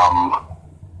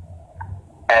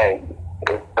 Hey,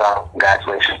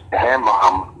 congratulations to him.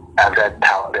 As that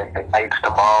Talladega Nights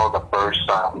tomorrow, the first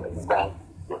event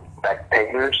with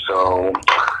spectators. So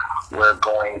we're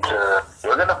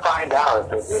gonna find out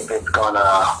if it's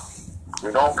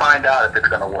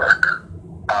gonna work.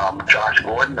 Josh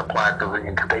Gordon applied for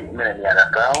reinstatement in the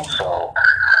NFL, so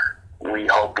we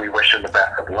wish him the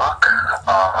best of luck.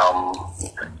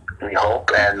 We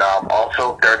hope, and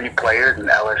also 30 players in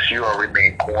LSU are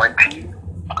remain quarantined.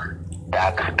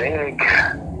 That's big.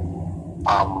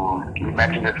 You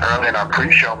mentioned this earlier in our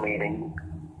pre-show meeting.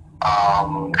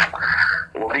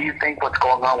 What do you think what's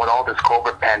going on with all this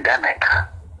COVID pandemic?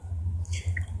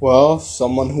 Well,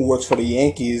 someone who works for the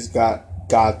Yankees got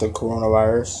the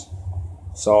coronavirus.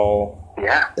 So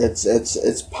yeah,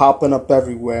 it's popping up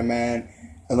everywhere, man.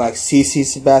 And like CC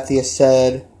Sabathia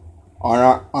said on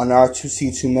our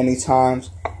 2C2 many times,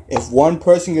 if one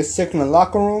person gets sick in the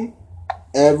locker room,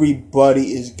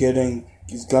 everybody is getting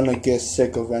is gonna get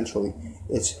sick eventually.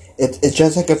 It's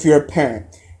just like if you're a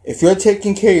parent. If you're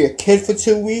taking care of your kid for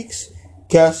 2 weeks,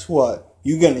 guess what?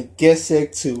 You're gonna get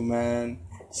sick too, man.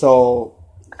 So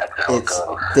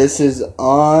this is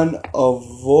unavoidable.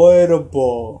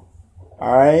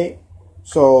 All right.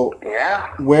 So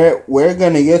we're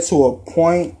gonna get to a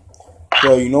point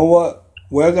where, you know what?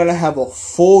 We're gonna have a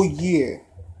full year.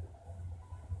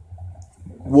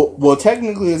 Well,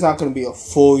 technically, it's not going to be a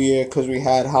full year because we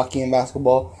had hockey and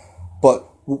basketball, but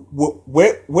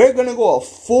we're going to go a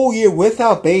full year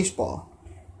without baseball.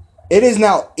 It is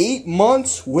now 8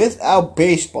 months without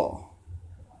baseball.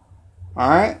 All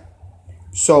right?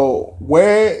 So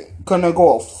we're going to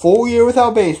go a full year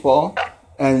without baseball,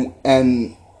 and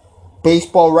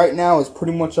baseball right now is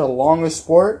pretty much the longest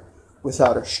sport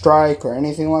without a strike or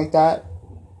anything like that.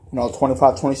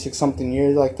 25, 26 something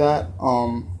years like that.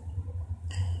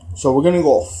 So we're going to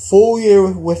go a full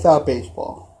year without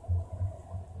baseball.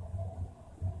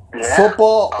 Yeah.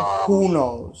 Football, who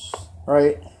knows,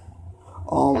 right?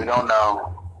 We don't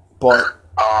know. But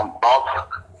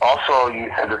also, you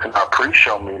said this in our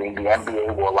pre-show meeting, the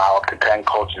NBA will allow up to 10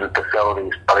 coaches and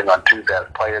facilities starting on Tuesday as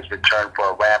players return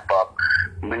for a ramp-up.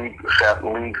 League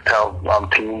tells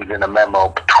teams in a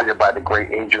memo tweeted by the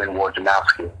great Adrian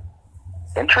Wojnarowski.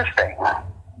 Interesting.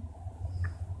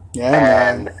 Yeah,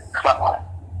 man.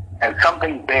 And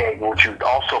something big, which you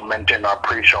also mentioned in our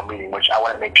pre-show meeting, which I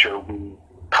want to make sure we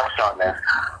touch on this.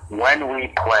 When we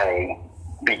play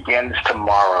begins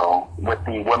tomorrow with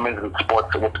the Women's in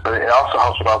Sports. It also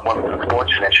helps with our Women's in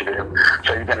Sports initiative.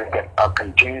 So you're going to get a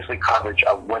continuously coverage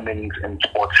of Women's in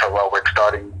Sports Heroic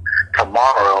starting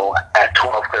tomorrow at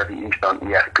 12:30 Eastern on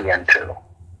ESPN2.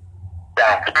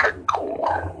 That's pretty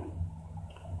cool.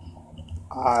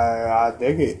 I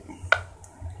dig it.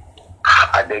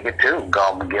 I dig it too.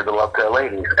 Give the love to the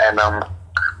ladies. And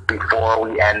before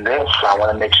we end this, I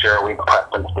want to make sure we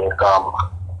preface this.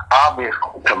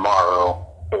 Obviously, tomorrow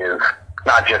is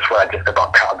not just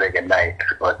about Talladega Nights,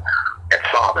 but it's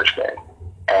Father's Day.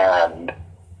 And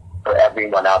for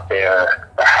everyone out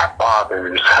there that have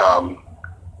fathers,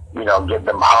 give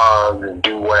them hugs and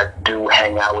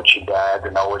hang out with your dads,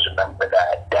 and always remember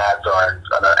that dads are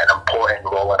an important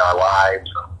role in our lives.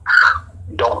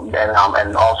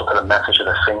 And also for the message to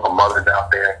the single mothers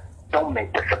out there, don't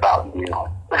make this about you.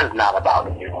 This is not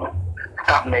about you.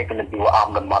 Stop making it be, well,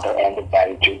 I'm the mother and the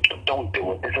daddy too. Don't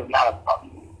do it. This is not about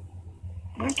you.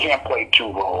 You can't play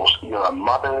two roles. You're a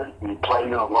mother. You play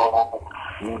your role.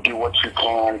 You do what you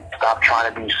can. Stop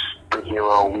trying to be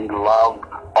superhero. We love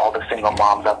all the single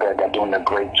moms out there that are doing a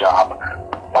great job.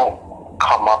 Don't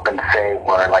come up and say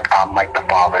I'm like the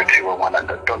father too or one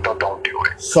another. Don't do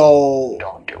it. So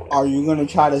don't do it. Are you gonna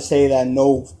try to say that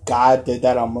no God did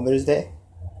that on Mother's Day?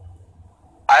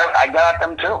 I got at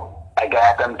them too. I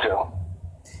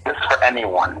This is for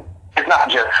anyone. It's not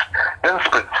just this is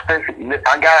specific.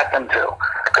 I got at them too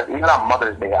because even on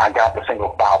Mother's Day, I got the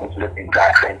single fathers did the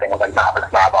exact same thing. I was like, nah, but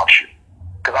it's not about you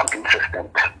because I'm consistent.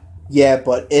 Yeah,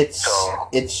 but it's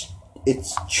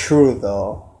true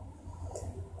though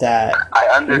that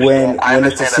when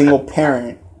it's a single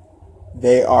parent,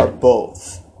 they are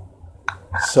both.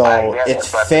 So it's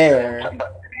fair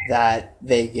that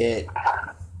they get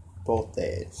both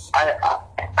days.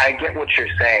 I get what you're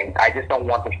saying. I just don't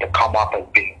want this to come off as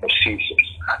being facetious.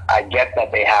 I get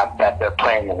that they're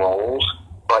playing roles,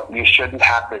 but you shouldn't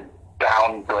have to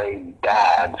downgrade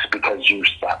dads because you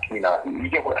suck. You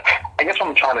get what I guess what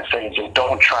I'm trying to say is just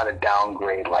don't try to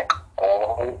downgrade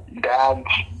all dads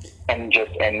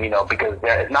because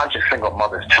it's not just single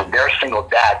mothers too. There are single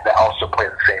dads that also play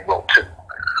the same role too.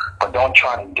 But don't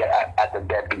try to get at the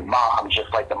deadbeat moms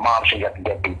just like the mom should get the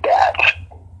deadbeat dads.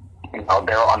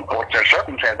 There are unfortunate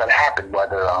circumstances that happen,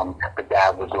 whether the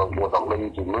dad was a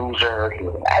lazy loser, he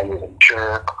was a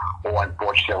jerk, or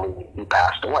unfortunately he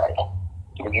passed away.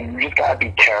 You just gotta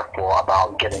be careful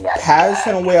about getting at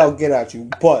passing away. I'll get at you,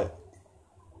 but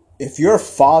if you're a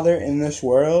father in this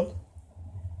world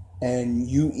and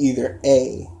you either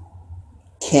A,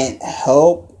 can't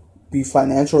help be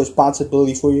financial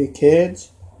responsibility for your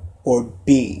kids, or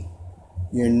B,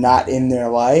 you're not in their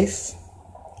life,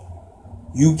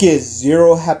 you get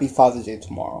 0 Happy Father's Day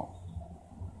tomorrow.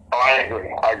 Oh,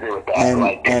 I agree with that.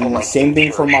 And same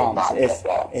thing for moms.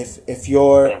 If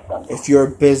you're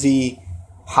busy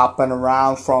hopping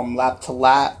around from lap to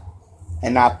lap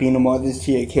and not being a mother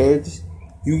to your kids,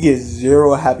 you get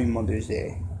 0 Happy Mother's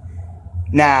Day.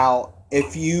 Now,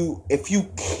 if you're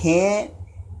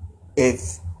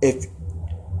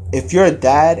a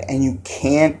dad and you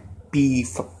can't be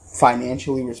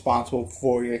financially responsible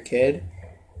for your kid,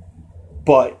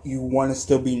 but you want to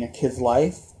still be in your kid's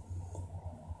life,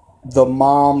 the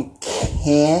mom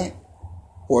can't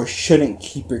or shouldn't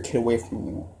keep your kid away from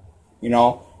you. You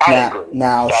know?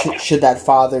 Now should that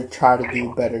father try to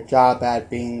do a better job at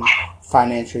being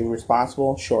financially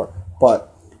responsible? Sure.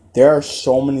 But there are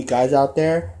so many guys out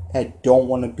there that don't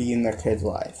want to be in their kid's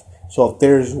life. So if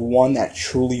there's one that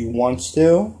truly wants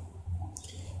to,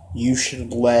 you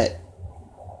should let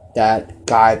that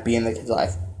guy be in the kid's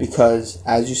life. Because,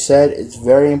 as you said, it's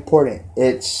very important.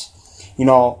 It's,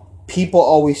 people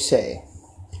always say,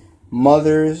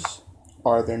 mothers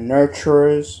are the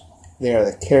nurturers, they are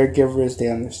the caregivers, they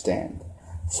understand.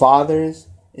 Fathers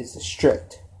is the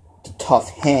strict, the tough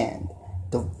hand,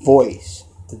 the voice,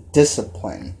 the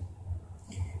discipline.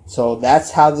 So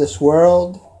that's how this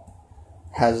world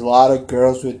has a lot of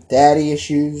girls with daddy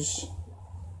issues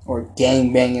or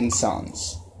gangbanging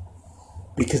sons.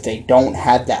 Because they don't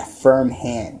have that firm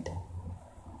hand,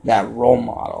 that role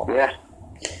model. Yeah.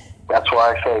 That's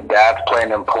why I say dads play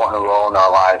an important role in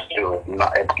our lives too.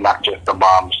 It's not just the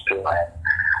moms too.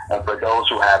 And for those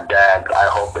who have dads, I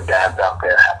hope the dads out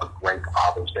there have a great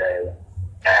Father's Day.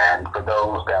 And for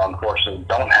those that unfortunately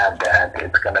don't have dads,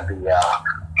 it's going to be a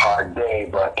hard day,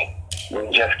 but we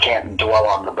just can't dwell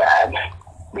on the bad.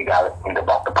 We got to think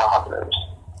about the positives.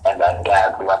 And that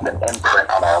dads left an imprint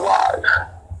on our lives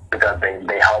because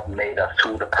they helped made us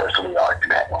who the person we are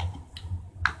today.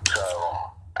 So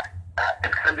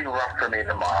it's going to be rough for me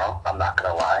tomorrow. I'm not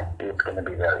going to lie. It's going to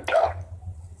be very tough.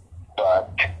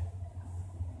 But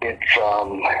it's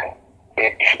going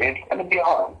to be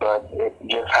hard. But you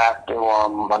just have to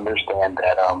understand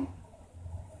that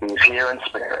he's here in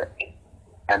spirit.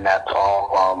 And that's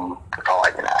all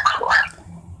I can ask for.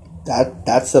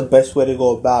 That's the best way to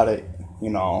go about it. You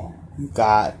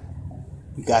got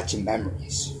your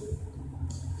memories.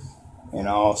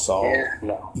 So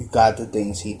you got the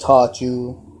things he taught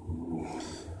you.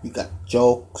 You got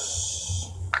jokes.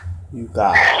 You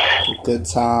got the good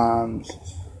times.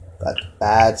 You got the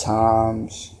bad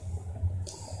times.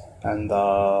 And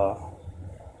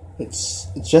it's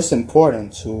just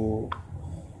important to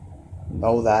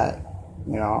know that,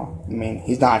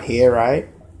 he's not here, right?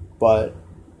 But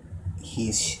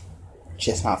he's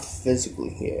just not physically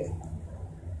here.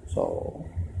 So,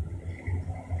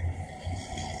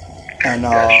 and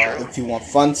if you want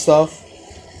fun stuff,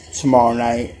 tomorrow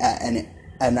night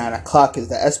at 9 o'clock is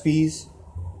the ESPYs.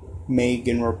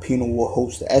 Megan Rapinoe will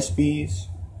host the ESPYs.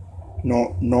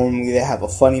 Normally they have a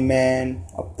funny man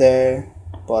up there,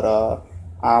 but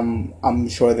I'm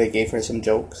sure they gave her some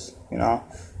jokes.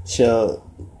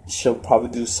 She'll probably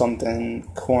do something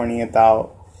corny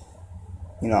about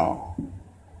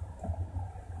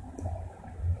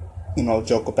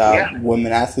joke about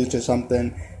women athletes or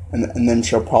something, and then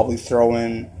she'll probably throw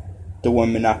in the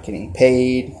women not getting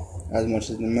paid as much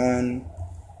as the men,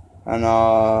 and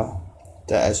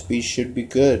the SB should be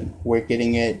good. We're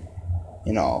getting it,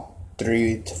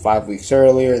 3 to 5 weeks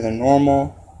earlier than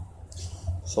normal,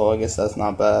 so I guess that's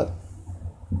not bad.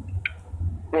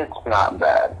 It's not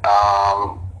bad.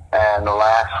 And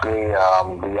lastly,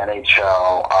 the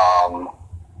NHL,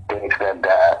 they said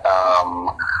that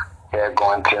they're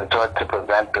going to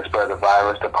prevent the spread of the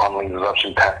virus. The pulmonary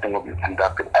eruption testing will be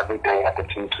conducted every day at the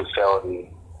team's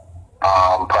facility.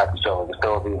 Practice facility. The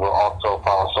facility will also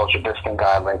follow social distancing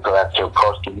guidelines so that to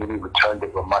approach the community returned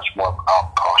with much more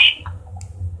caution.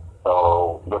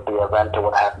 So with the event that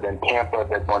would happen in Tampa,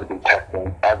 they're going to be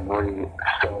testing every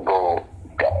single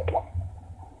day,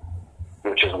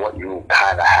 which is what you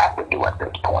kind of have to do at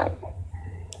this point.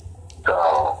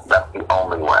 So that's the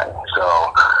only way.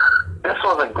 So this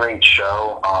was a great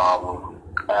show,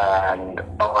 and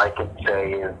all I can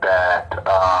say is that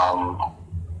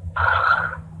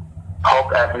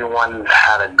hope everyone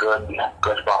had a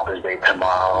good Father's Day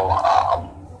tomorrow.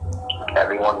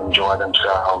 Everyone enjoy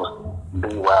themselves,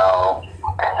 be well,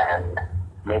 and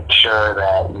make sure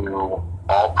that you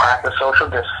all practice social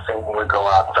distancing when we go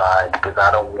outside, because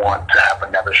I don't want to have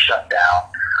another shutdown.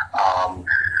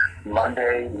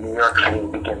 Monday, New York City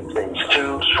begins phase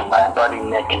 2, so my buddy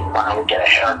Nick can finally get a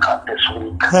haircut this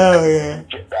week. Hell yeah.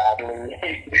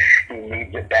 He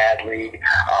needs it badly.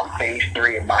 Phase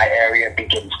 3 in my area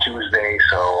begins Tuesday,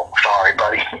 so sorry,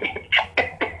 buddy.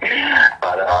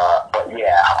 But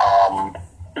yeah,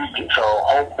 so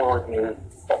hopefully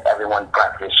if everyone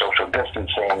practices social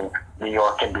distancing, New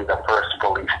York can be the first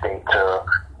fully state to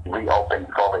reopen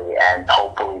fully, and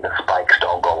hopefully the spikes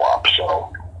don't go up.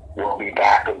 So we'll be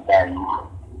back again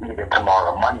either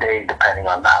tomorrow or Monday, depending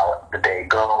on how the day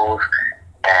goes.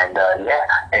 And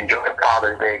enjoy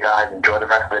Father's Day, day, guys. Enjoy the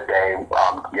rest of the day.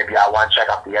 If y'all want to check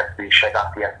out the SB, check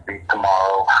out the SB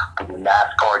tomorrow. The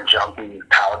NASCAR Junkies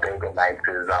Talladega Nights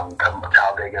is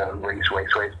Talladega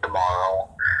race tomorrow.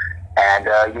 And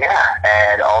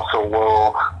and also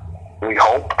we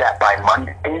hope that by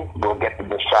Monday we'll get the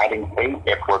deciding date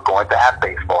if we're going to have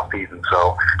baseball season.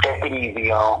 So take it easy,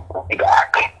 y'all. We'll be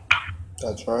back.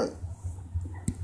 That's right.